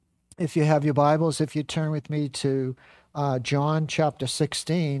If you have your Bibles, if you turn with me to John chapter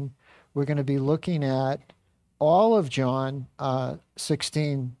 16, we're going to be looking at all of John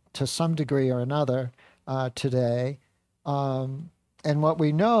 16 to some degree or another today. And what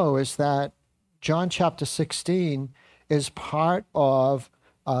we know is that John chapter 16 is part of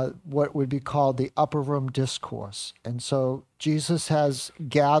what would be called the upper room discourse. And so Jesus has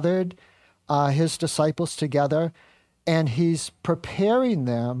gathered his disciples together, and he's preparing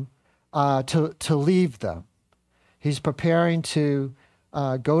them to leave them. He's preparing to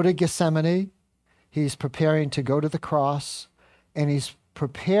go to Gethsemane. He's preparing to go to the cross, and he's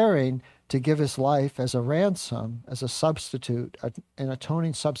preparing to give his life as a ransom, as a substitute, an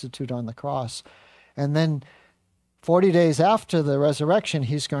atoning substitute on the cross. And then 40 days after the resurrection,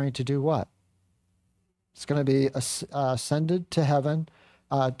 he's going to do what? He's going to be ascended to heaven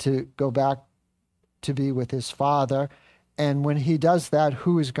to go back to be with his Father. And when he does that,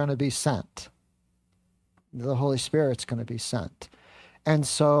 who is going to be sent? The Holy Spirit's going to be sent. And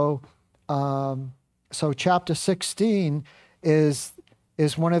so chapter 16 is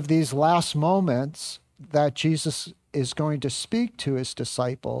one of these last moments that Jesus is going to speak to his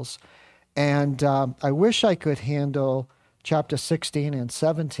disciples. And I wish I could handle chapter 16 and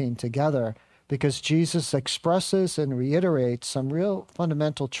 17 together, because Jesus expresses and reiterates some real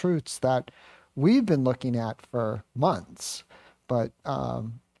fundamental truths that we've been looking at for months. But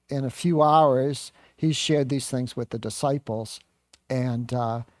in a few hours, he shared these things with the disciples. And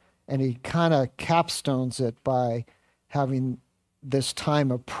he kind of capstones it by having this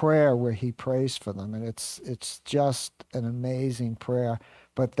time of prayer where he prays for them. And it's just an amazing prayer.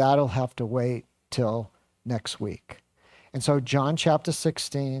 But that'll have to wait till next week. And so John chapter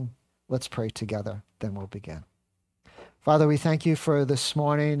 16, let's pray together, then we'll begin. Father, we thank you for this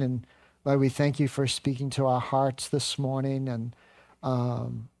morning, and Lord, we thank you for speaking to our hearts this morning. And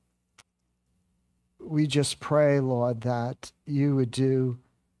we just pray, Lord, that you would do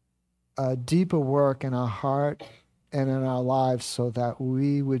a deeper work in our heart and in our lives so that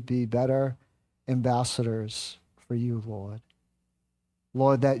we would be better ambassadors for you, Lord.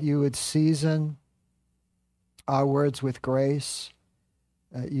 Lord, that you would season our words with grace.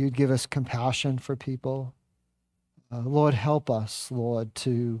 You'd give us compassion for people. Lord, help us, Lord,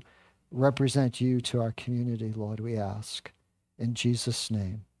 to represent you to our community, Lord, we ask. In Jesus'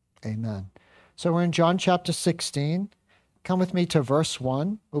 name, amen. So we're in John chapter 16. Come with me to verse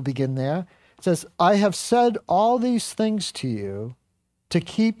 1. We'll begin there. It says, I have said all these things to you to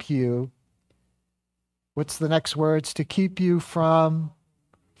keep you, what's the next words? To keep you from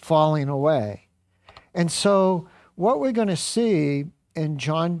falling away. And so what we're going to see in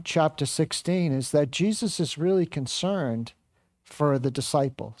John chapter 16 is that Jesus is really concerned for the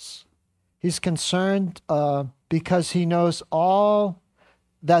disciples. He's concerned because he knows all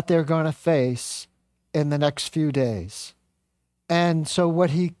that they're going to face in the next few days. And so what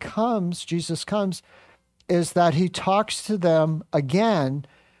Jesus comes, is that he talks to them again,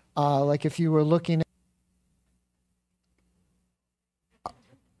 like if you were looking at,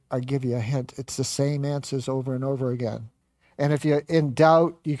 I'll give you a hint, it's the same answers over and over again. And if you're in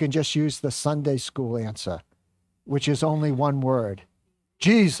doubt, you can just use the Sunday school answer, which is only one word,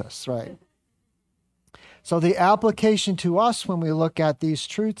 Jesus, right? So the application to us when we look at these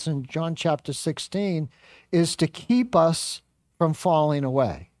truths in John chapter 16 is to keep us from falling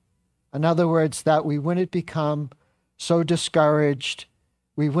away. In other words, that we wouldn't become so discouraged,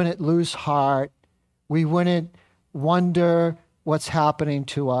 we wouldn't lose heart, we wouldn't wonder what's happening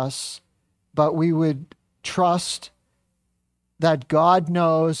to us, but we would trust that God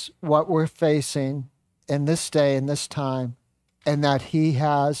knows what we're facing in this day, in this time, and that he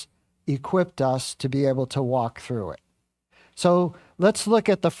has equipped us to be able to walk through it. So let's look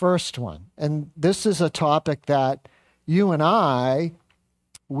at the first one. And this is a topic that you and I,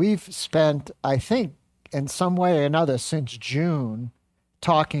 we've spent, I think, in some way or another since June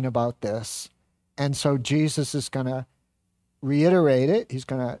talking about this. And so Jesus is going to reiterate it. He's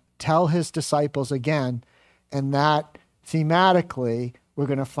going to tell his disciples again. And that thematically, we're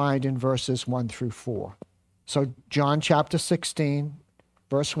going to find in verses 1 through 4. So John chapter 16,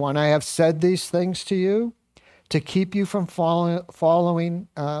 verse 1, I have said these things to you to keep you from falling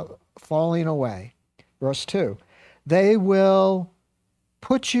away. Verse 2, they will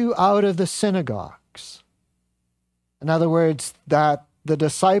put you out of the synagogues. In other words, that the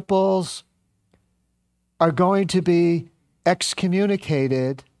disciples are going to be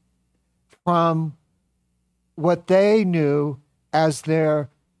excommunicated from what they knew as their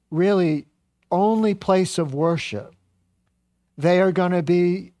really only place of worship. They are going to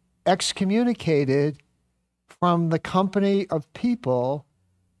be excommunicated from the company of people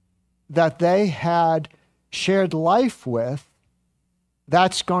that they had shared life with,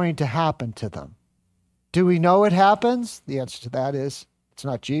 that's going to happen to them. Do we know it happens? The answer to that is, it's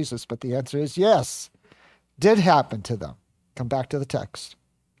not Jesus, but the answer is yes, did happen to them. Come back to the text.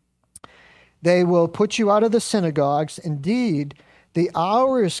 They will put you out of the synagogues. Indeed, the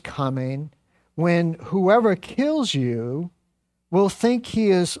hour is coming when whoever kills you will think he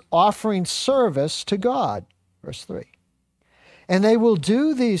is offering service to God. Verse 3. And they will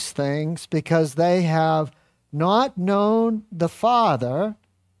do these things because they have not known the Father,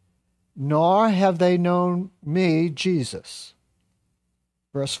 nor have they known me, Jesus.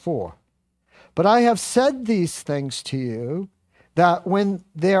 Verse 4. But I have said these things to you, that when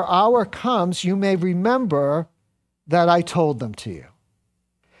their hour comes, you may remember that I told them to you.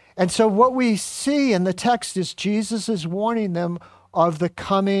 And so what we see in the text is Jesus is warning them of the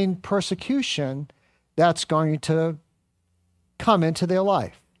coming persecution that's going to come into their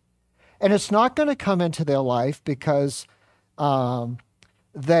life. And it's not going to come into their life because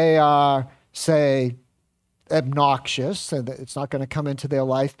they are, say, obnoxious. And it's not going to come into their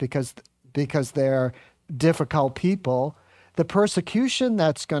life because they're difficult people. The persecution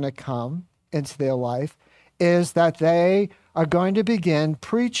that's going to come into their life is that they are going to begin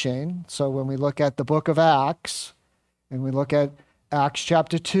preaching. So when we look at the book of Acts, and we look at Acts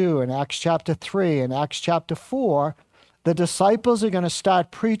chapter 2 and Acts chapter 3 and Acts chapter 4, the disciples are going to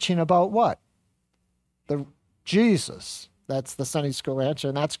start preaching about what? Jesus. That's the Sunday school answer,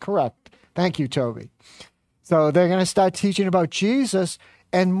 and that's correct. Thank you, Toby. So they're going to start teaching about Jesus,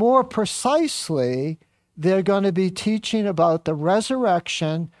 and more precisely, they're going to be teaching about the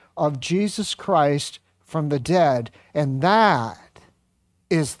resurrection of Jesus Christ from the dead. And that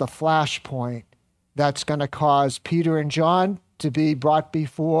is the flashpoint that's going to cause Peter and John to be brought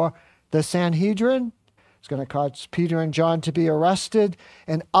before the Sanhedrin. It's going to cause Peter and John to be arrested.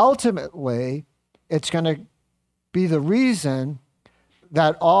 And ultimately, it's going to be the reason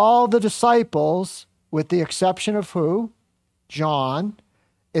that all the disciples, with the exception of who? John,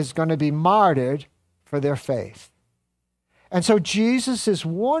 is going to be martyred for their faith. And so Jesus is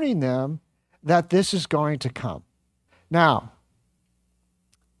warning them that this is going to come. Now,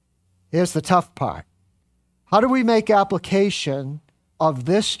 here's the tough part. How do we make application of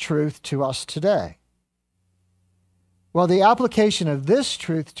this truth to us today? Well, the application of this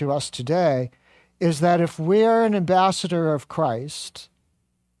truth to us today is that if we're an ambassador of Christ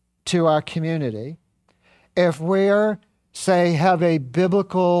to our community, if we're, say, have a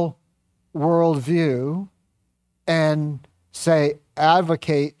biblical worldview and, say,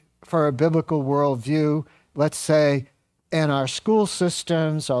 advocate for a biblical worldview, let's say, in our school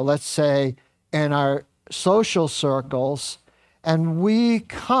systems, or let's say in our social circles, and we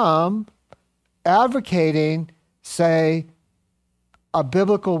come advocating, say, a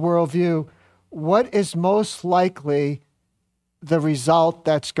biblical worldview, what is most likely the result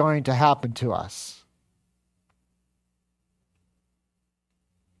that's going to happen to us?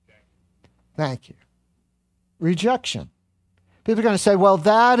 Thank you. Rejection. People are going to say, well,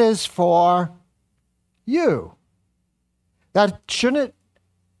 that is for you. That shouldn't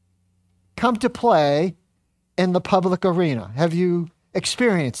come to play in the public arena. Have you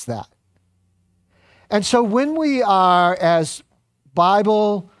experienced that? And so when we are, as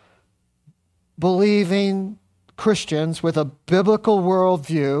Bible-believing Christians with a biblical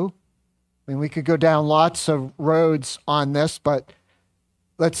worldview, I mean, we could go down lots of roads on this, but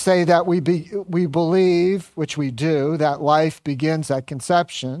let's say that we believe, which we do, that life begins at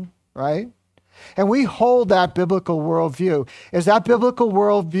conception, right? And we hold that biblical worldview. Is that biblical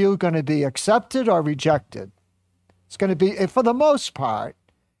worldview going to be accepted or rejected? It's going to be, for the most part,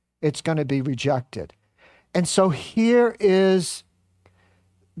 it's going to be rejected. And so here is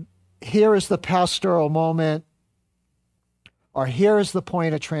the pastoral moment, or here is the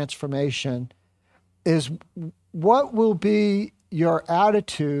point of transformation, is what will be your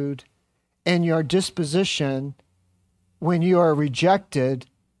attitude and your disposition when you are rejected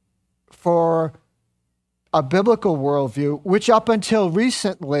for a biblical worldview, which up until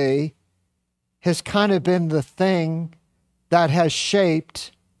recently has kind of been the thing that has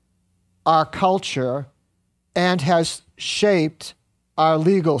shaped our culture and has shaped our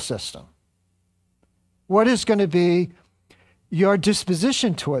legal system. What is going to be your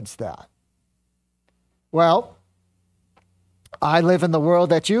disposition towards that? Well, I live in the world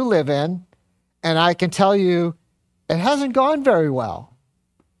that you live in, and I can tell you it hasn't gone very well.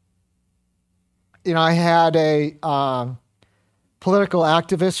 You know, I had a political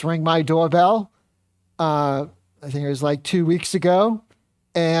activist ring my doorbell. I think it was like 2 weeks ago,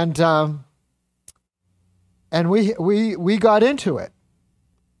 and we got into it.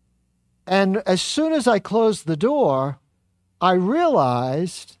 And as soon as I closed the door, I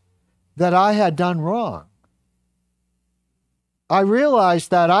realized that I had done wrong. I realized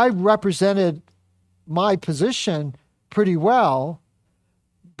that I represented my position pretty well,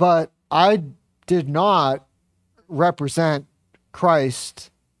 but I did not represent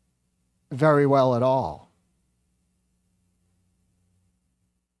Christ very well at all.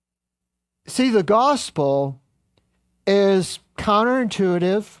 See, the gospel is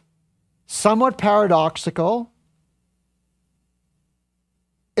counterintuitive, somewhat paradoxical.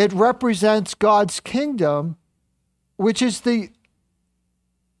 It represents God's kingdom, which is the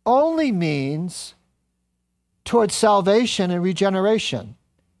only means towards salvation and regeneration.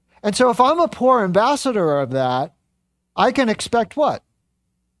 And so if I'm a poor ambassador of that, I can expect what?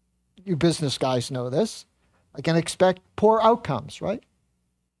 You business guys know this. I can expect poor outcomes, right?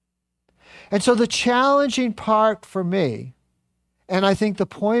 And so the challenging part for me, and I think the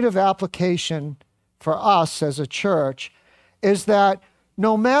point of application for us as a church, is that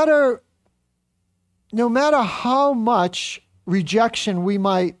no matter how much rejection we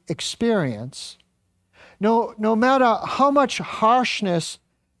might experience, no matter how much harshness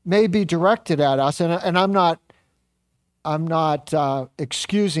may be directed at us, and I'm not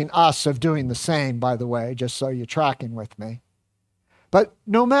excusing us of doing the same, by the way, just so you're tracking with me. But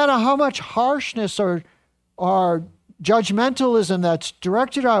no matter how much harshness or judgmentalism that's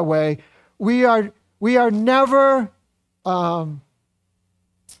directed our way, we are never,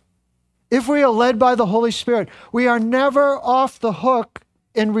 if we are led by the Holy Spirit, we are never off the hook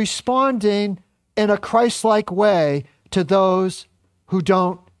in responding in a Christ-like way to those who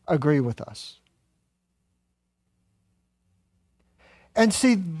don't agree with us. And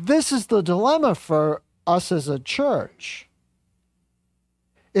see, this is the dilemma for us as a church,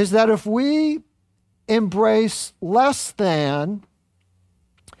 is that if we embrace less than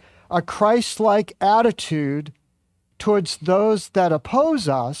a Christ-like attitude towards those that oppose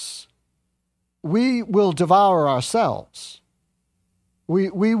us, we will devour ourselves.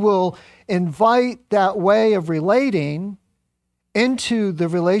 We will invite that way of relating into the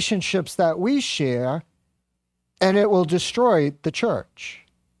relationships that we share, and it will destroy the church.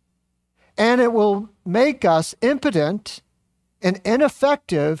 And it will make us impotent and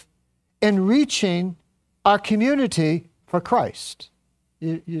ineffective in reaching our community for Christ.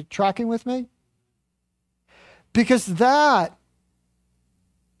 You tracking with me? Because that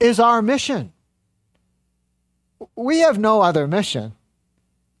is our mission. We have no other mission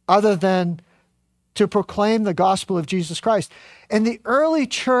other than to proclaim the gospel of Jesus Christ. And the early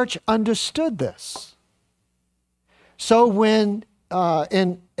church understood this. So when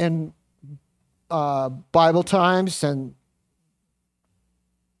in Bible times and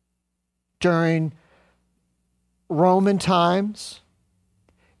during Roman times,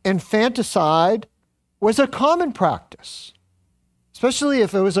 infanticide was a common practice, especially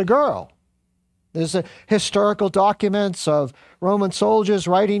if it was a girl. There's historical documents of Roman soldiers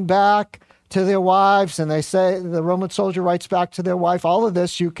writing back to their wives, and they say the Roman soldier writes back to their wife. All of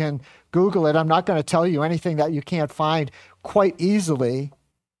this, you can Google it. I'm not going to tell you anything that you can't find quite easily.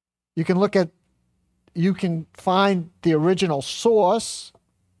 You can find the original source.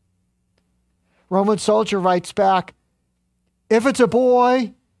 Roman soldier writes back, if it's a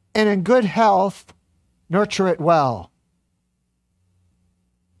boy and in good health, nurture it well.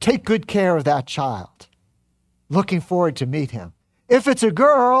 Take good care of that child. Looking forward to meet him. If it's a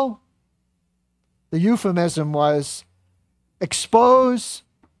girl, the euphemism was expose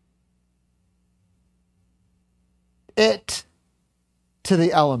it to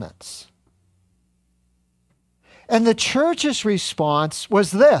the elements. And the church's response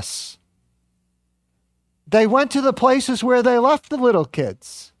was this. They went to the places where they left the little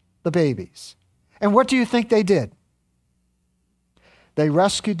kids, the babies. And what do you think they did? They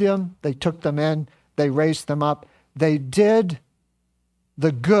rescued them, they took them in, they raised them up. They did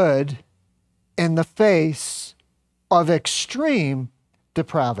the good in the face of extreme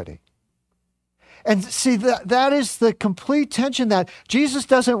depravity. And see, that is the complete tension that Jesus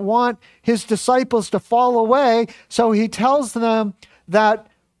doesn't want his disciples to fall away, so he tells them that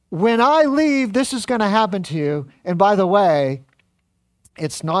when I leave, this is going to happen to you. And by the way,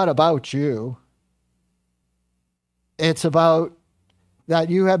 it's not about you. It's about that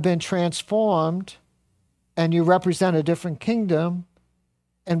you have been transformed and you represent a different kingdom.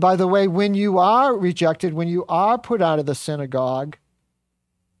 And by the way, when you are rejected, when you are put out of the synagogue,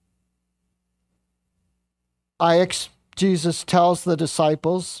 Jesus tells the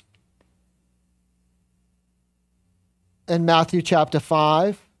disciples in Matthew chapter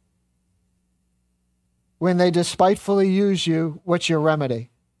 5, when they despitefully use you, what's your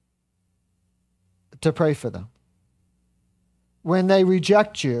remedy? to pray for them. When they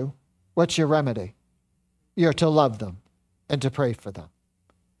reject you, what's your remedy? You're to love them and to pray for them.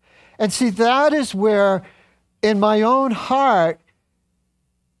 And see, that is where, in my own heart,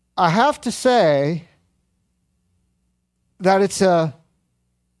 I have to say that it's how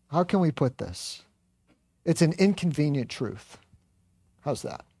can we put this? It's an inconvenient truth. How's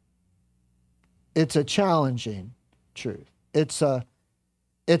that? It's a challenging truth. It's a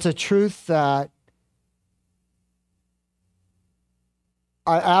truth that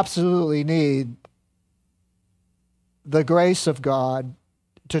I absolutely need the grace of God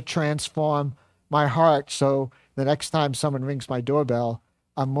to transform my heart, so the next time someone rings my doorbell,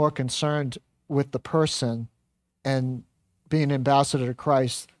 I'm more concerned with the person and being an ambassador to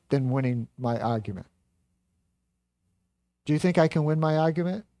Christ than winning my argument. Do you think I can win my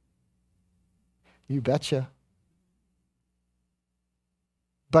argument? You betcha.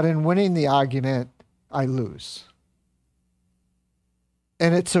 But in winning the argument, I lose.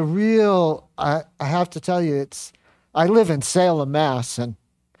 And it's a real, I have to tell you, I live in Salem, Mass, and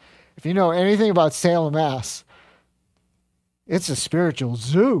if you know anything about Salem, Mass, it's a spiritual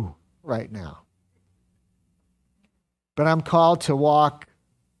zoo right now. But I'm called to walk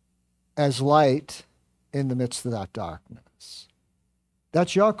as light in the midst of that darkness.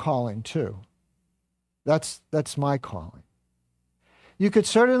 That's your calling too. That's my calling. You could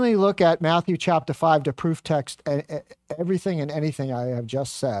certainly look at Matthew chapter 5 to proof text everything and anything I have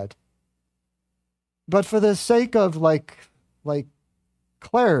just said. But for the sake of like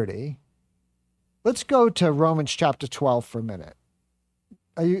clarity, let's go to Romans chapter 12 for a minute.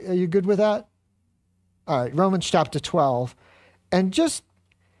 Are you good with that? All right, Romans chapter 12. And just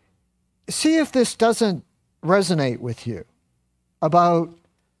see if this doesn't resonate with you about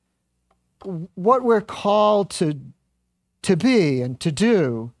what we're called to be and to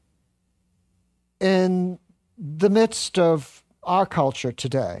do in the midst of our culture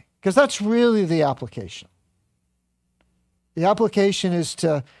today. Because that's really the application. The application is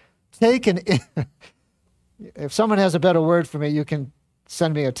to take if someone has a better word for me, you can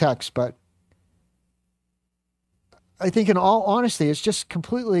send me a text, but I think in all honesty, it's just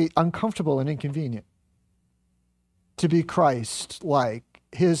completely uncomfortable and inconvenient to be Christ, like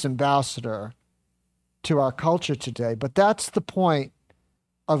his ambassador to our culture today. But that's the point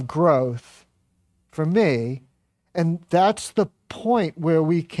of growth for me, and that's the point where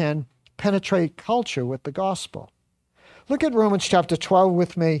we can penetrate culture with the gospel. Look at Romans chapter 12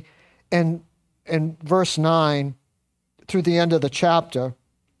 with me in verse 9 through the end of the chapter.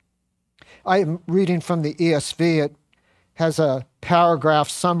 I am reading from the ESV. It has a paragraph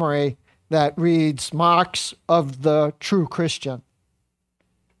summary that reads, "Marks of the true Christian."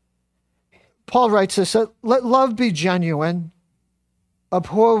 Paul writes this, "Let love be genuine,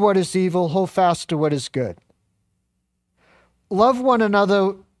 abhor what is evil, hold fast to what is good. Love one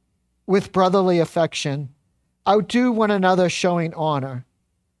another with brotherly affection, outdo one another showing honor.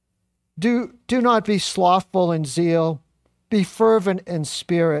 Do not be slothful in zeal, be fervent in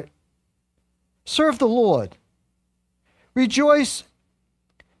spirit. Serve the Lord. Rejoice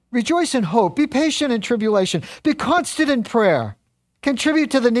in hope, be patient in tribulation, be constant in prayer, contribute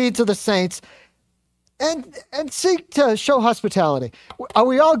to the needs of the saints, and seek to show hospitality." Are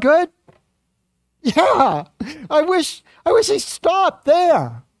we all good? Yeah. I wish he stopped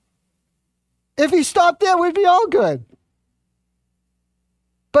there. If he stopped there, we'd be all good.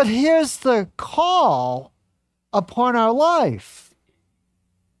 But here's the call upon our life.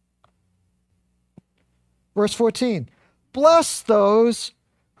 Verse 14, "Bless those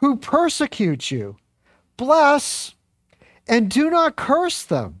who persecute you. Bless and do not curse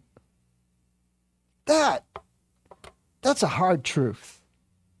them." That's a hard truth.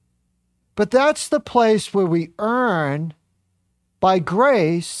 But that's the place where we earn, by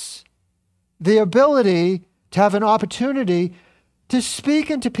grace, the ability to have an opportunity to speak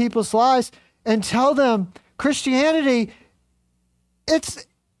into people's lives and tell them Christianity,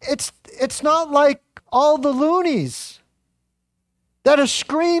 it's not like all the loonies that are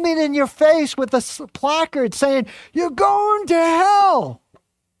screaming in your face with a placard saying, "You're going to hell."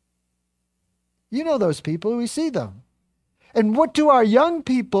 You know those people, we see them. And how do our young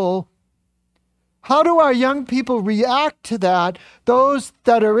people react to that? Those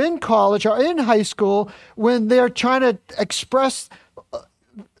that are in college or in high school, when they're trying to express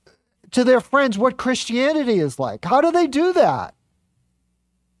to their friends what Christianity is like. How do they do that?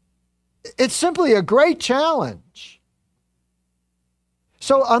 It's simply a great challenge.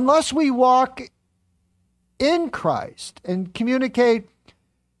 So unless we walk in Christ and communicate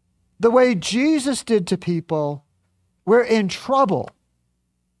the way Jesus did to people, we're in trouble.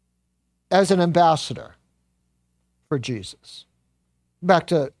 as an ambassador for Jesus. Back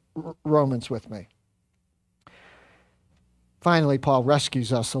to Romans with me. Finally, Paul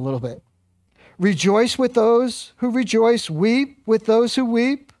rescues us a little bit. Rejoice with those who rejoice, weep with those who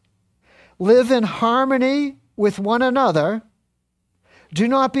weep, live in harmony with one another. Do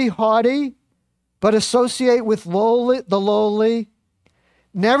not be haughty, but associate with the lowly.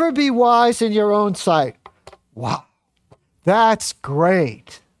 Never be wise in your own sight. Wow, that's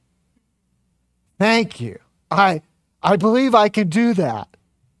great. Thank you. I believe I can do that.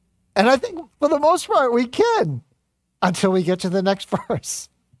 And I think for the most part we can, until we get to the next verse.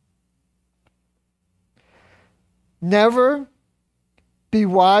 Never be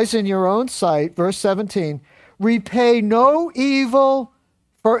wise in your own sight. Verse 17, repay no evil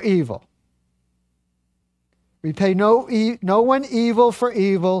for evil. Repay no one evil for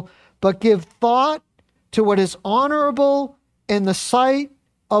evil, but give thought to what is honorable in the sight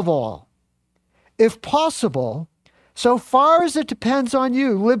of all. If possible, so far as it depends on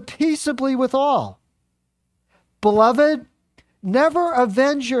you, live peaceably with all. Beloved, never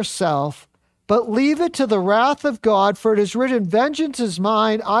avenge yourself, but leave it to the wrath of God, for it is written, vengeance is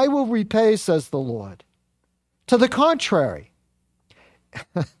mine, I will repay, says the Lord. To the contrary,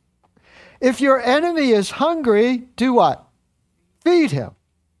 if your enemy is hungry, do what? Feed him.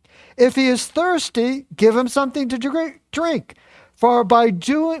 If he is thirsty, give him something to drink. For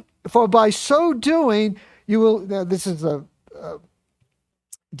by so doing, you will. Now this is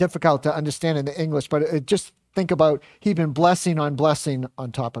difficult to understand in the English, but just think about heaping blessing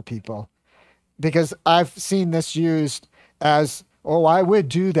on top of people, because I've seen this used as, "Oh, I would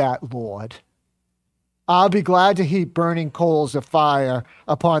do that, Lord. I'll be glad to heap burning coals of fire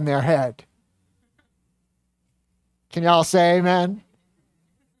upon their head." Can y'all say amen?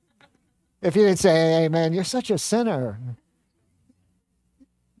 If you didn't say amen, you're such a sinner.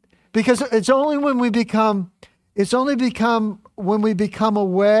 Because it's only when we become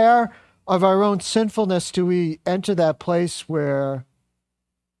aware of our own sinfulness do we enter that place where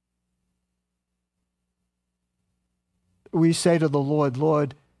we say to the Lord,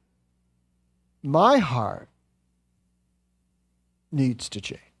 Lord, my heart needs to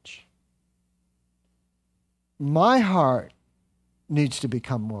change. My heart needs to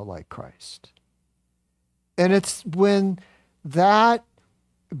become more like Christ. And it's when that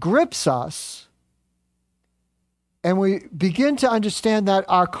grips us and we begin to understand that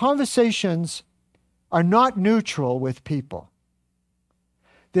our conversations are not neutral with people.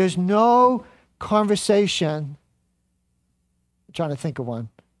 There's no conversation. I'm trying to think of one.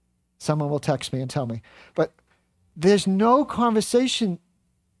 Someone will text me and tell me. But there's no conversation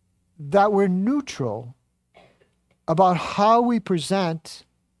that we're neutral about how we present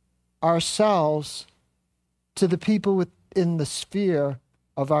ourselves to the people within the sphere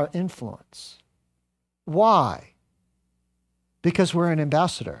of our influence. Why? Because we're an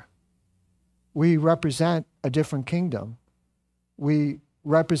ambassador. We represent a different kingdom. We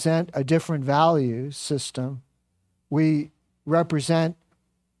represent a different value system. We represent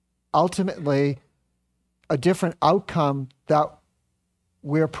ultimately a different outcome that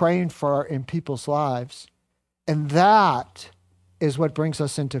we're praying for in people's lives. And that is what brings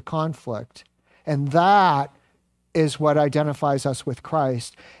us into conflict. And that is what identifies us with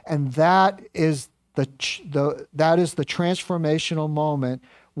Christ. And that is the transformational moment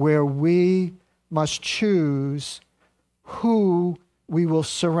where we must choose who we will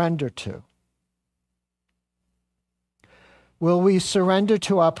surrender to. Will we surrender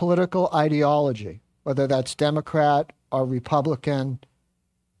to our political ideology, whether that's Democrat or Republican?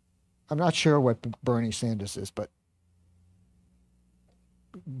 I'm not sure what Bernie Sanders is, but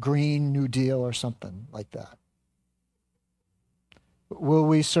Green New Deal or something like that. Will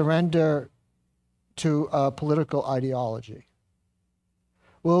we surrender to a political ideology?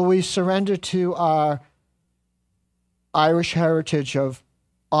 Will we surrender to our Irish heritage of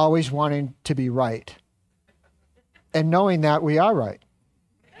always wanting to be right and knowing that we are right?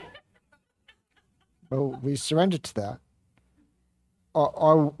 Will we surrender to that?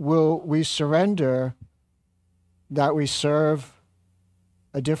 Or will we surrender that we serve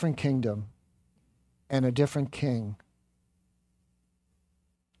a different kingdom and a different king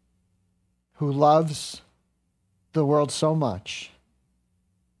who loves the world so much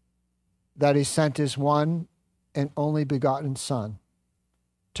that he sent his one and only begotten Son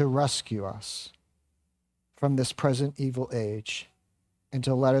to rescue us from this present evil age and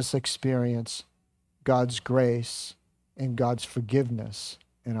to let us experience God's grace and God's forgiveness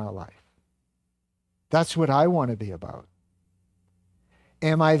in our life? That's what I want to be about.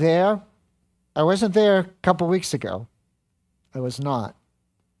 Am I there? I wasn't there a couple weeks ago. I was not.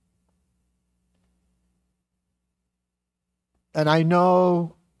 And I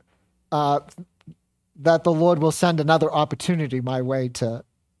know that the Lord will send another opportunity my way to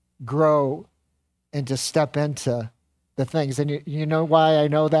grow and to step into the things. And you know why I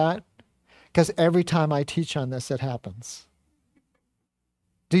know that? Because every time I teach on this, it happens.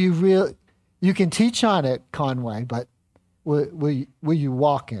 Do you really? You can teach on it, Conway, but will you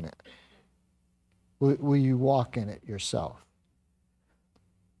walk in it? Will you walk in it yourself?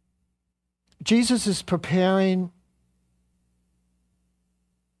 Jesus is preparing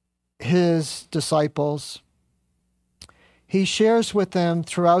his disciples. He shares with them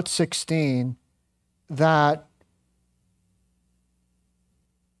throughout 16 that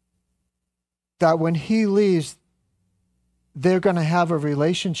when he leaves, they're going to have a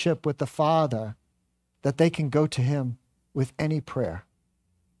relationship with the Father that they can go to him with any prayer.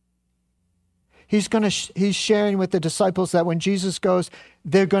 He's sharing with the disciples that when Jesus goes,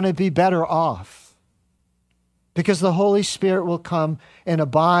 they're going to be better off because the Holy Spirit will come and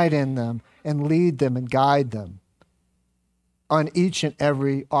abide in them and lead them and guide them on each and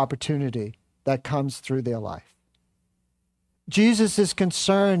every opportunity that comes through their life. Jesus is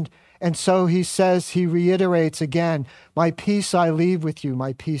concerned, and so he says, he reiterates again, my peace I leave with you,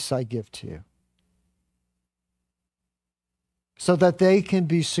 my peace I give to you. So that they can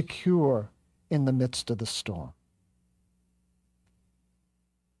be secure in the midst of the storm.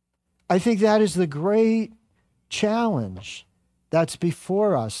 I think that is the great challenge that's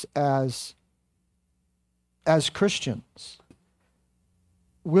before us as Christians.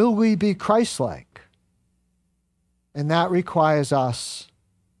 Will we be Christ-like? And that requires us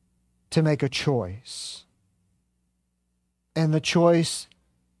to make a choice. And the choice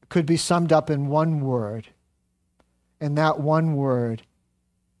could be summed up in one word, and that one word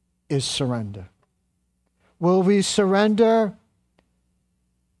is surrender. Will we surrender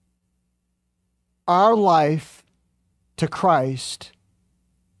our life to Christ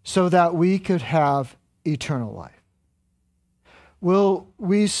so that we could have eternal life? Will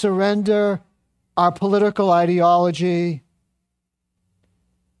we surrender our political ideology,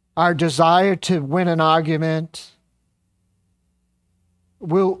 our desire to win an argument?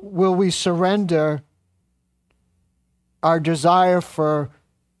 Will we surrender our desire for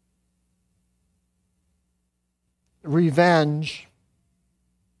revenge?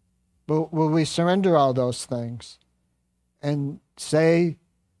 Will we surrender all those things and say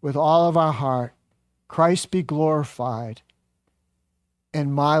with all of our heart, Christ be glorified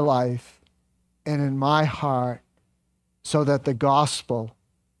in my life and in my heart so that the gospel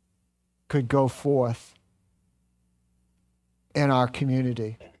could go forth in our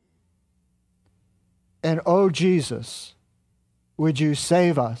community? And oh, Jesus, would you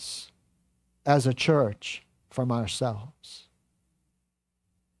save us as a church from ourselves?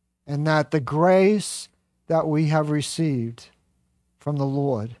 And that the grace that we have received from the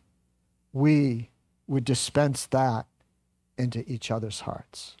Lord, we would dispense that into each other's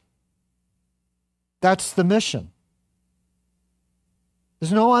hearts. That's the mission.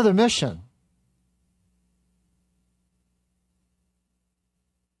 There's no other mission.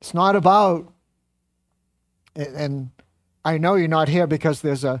 It's not about, and I know you're not here because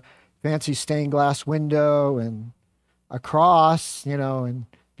there's a fancy stained glass window and a cross, and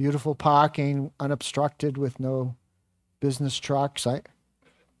beautiful parking, unobstructed with no business trucks.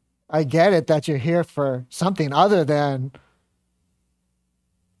 I get it that you're here for something other than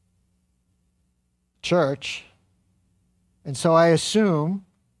church. And so I assume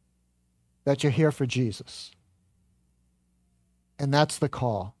that you're here for Jesus. And that's the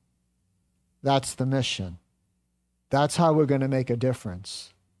call. That's the mission. That's how we're going to make a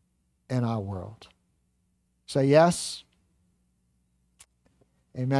difference in our world. Say yes.